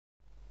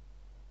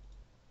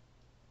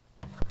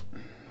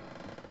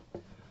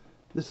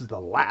This is the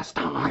last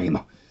time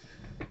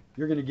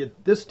you're going to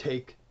get this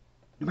take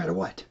no matter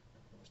what.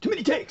 It's too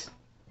many takes.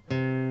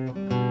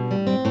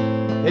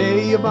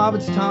 Hey, Bob,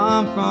 it's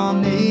Tom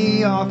from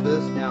the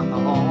office down the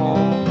hall.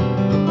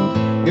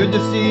 Good to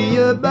see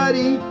you,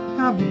 buddy.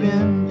 How have you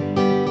been?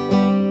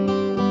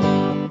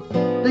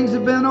 Things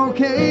have been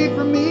okay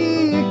for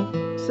me,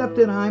 except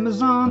that I'm a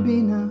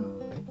zombie now.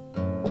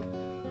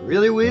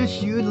 Really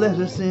wish you'd let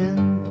us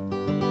in.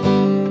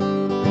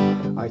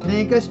 I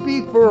think I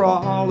speak for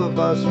all of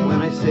us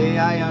when I say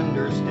I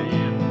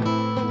understand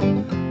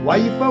why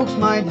you folks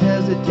might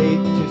hesitate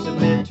to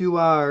submit to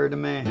our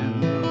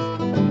demands.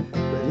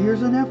 But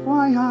here's an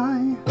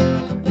FYI,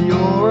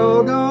 you're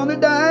all gonna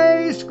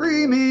die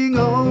screaming.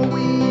 All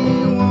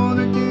we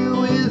wanna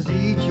do is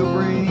eat your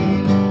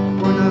brain.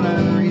 We're not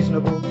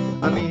unreasonable,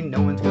 I mean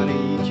no one's gonna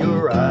eat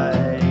your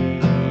eyes.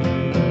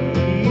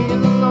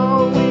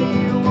 All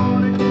we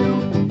wanna do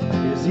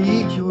is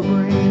eat your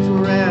brains.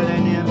 We're at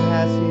an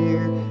impasse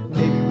here,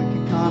 maybe we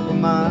could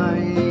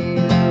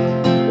compromise.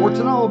 Warts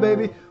and all,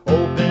 baby.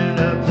 Open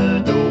up the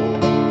door,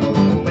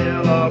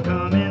 we'll all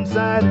come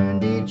inside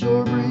and eat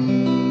your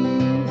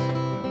brains.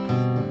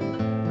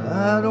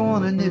 I don't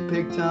want to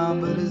nitpick,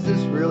 Tom, but is this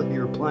really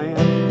your plan?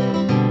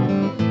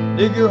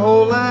 Live your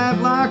whole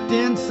life locked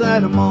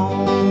inside a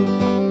mall.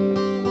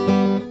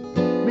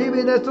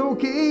 Maybe that's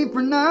okay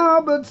for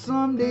now, but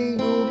someday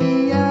you'll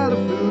be out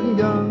of food and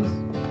guns,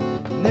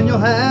 and then you'll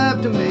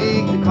have to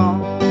make the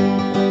call.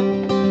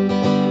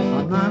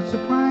 I'm not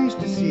surprised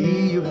to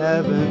see you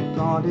haven't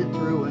thought it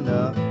through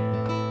enough.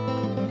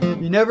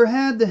 You never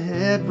had the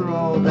head for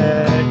all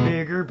that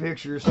bigger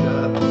picture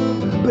stuff.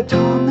 But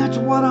Tom, that's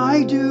what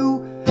I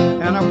do,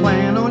 and I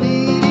plan on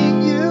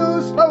eating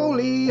you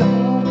slowly.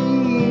 All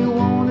we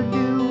want to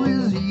do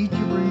is eat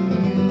your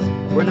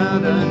brains. We're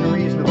not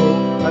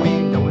unreasonable, I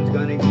mean no one's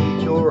gonna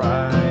eat your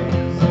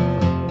eyes.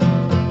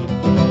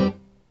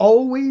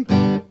 All we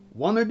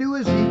want to do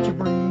is eat your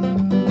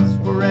brains.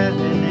 We're at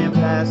an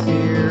impasse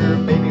here,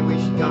 maybe we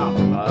should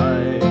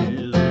compromise.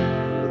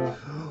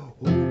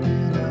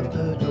 Open up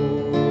the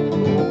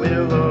door,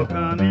 we'll all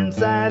come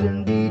inside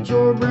and eat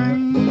your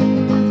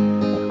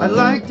brains. I'd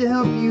like to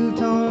help you,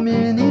 Tom,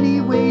 in any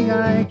way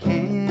I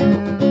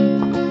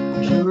can.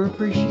 I sure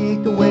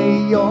appreciate the way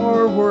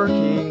you're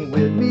working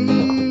with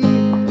me.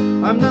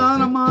 I'm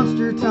not a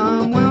monster,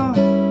 Tom, well,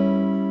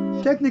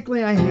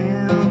 technically I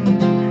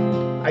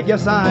am. I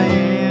guess I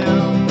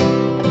am.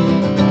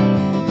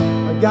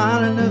 I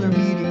got another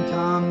meeting,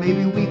 Tom,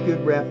 maybe we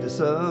could wrap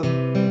this up.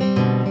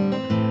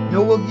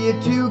 No, we'll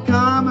get to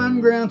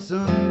common ground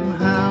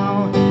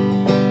somehow.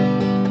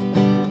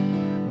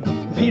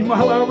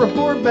 Meanwhile, I'll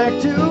report back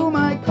to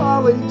my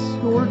colleagues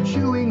who are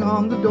chewing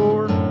on the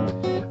door.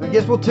 I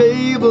guess we'll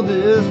table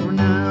this for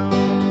now.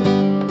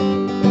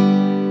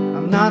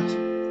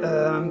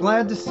 I'm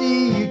glad to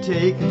see you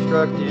take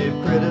constructive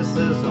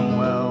criticism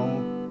well.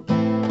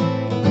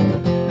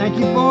 Thank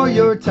you for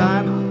your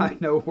time. I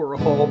know we're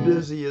all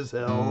busy as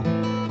hell.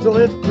 So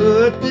let's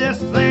put this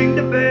thing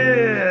to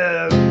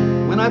bed.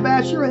 When I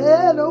bash your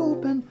head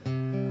open,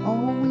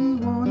 all we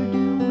want to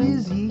do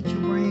is eat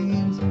your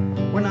brains.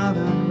 We're not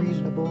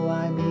unreasonable,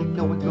 I mean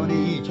no one's gonna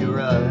eat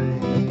your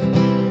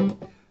eyes.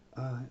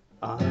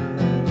 All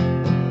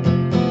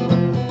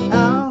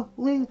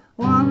we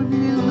want to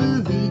do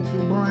is eat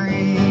your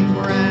brains.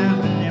 We're at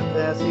an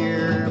impasse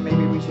here,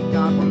 maybe we should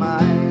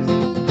compromise.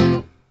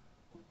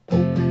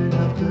 Open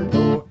up the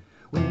door,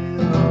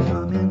 we'll all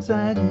come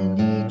inside and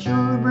eat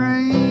your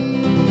brains.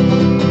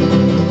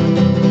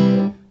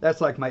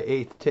 That's like my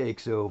 8th take,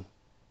 so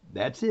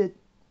that's it.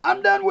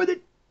 I'm done with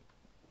it.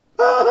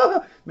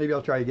 Maybe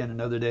I'll try again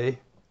another day.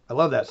 I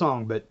love that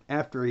song, but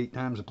after 8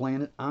 times of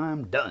playing it,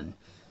 I'm done.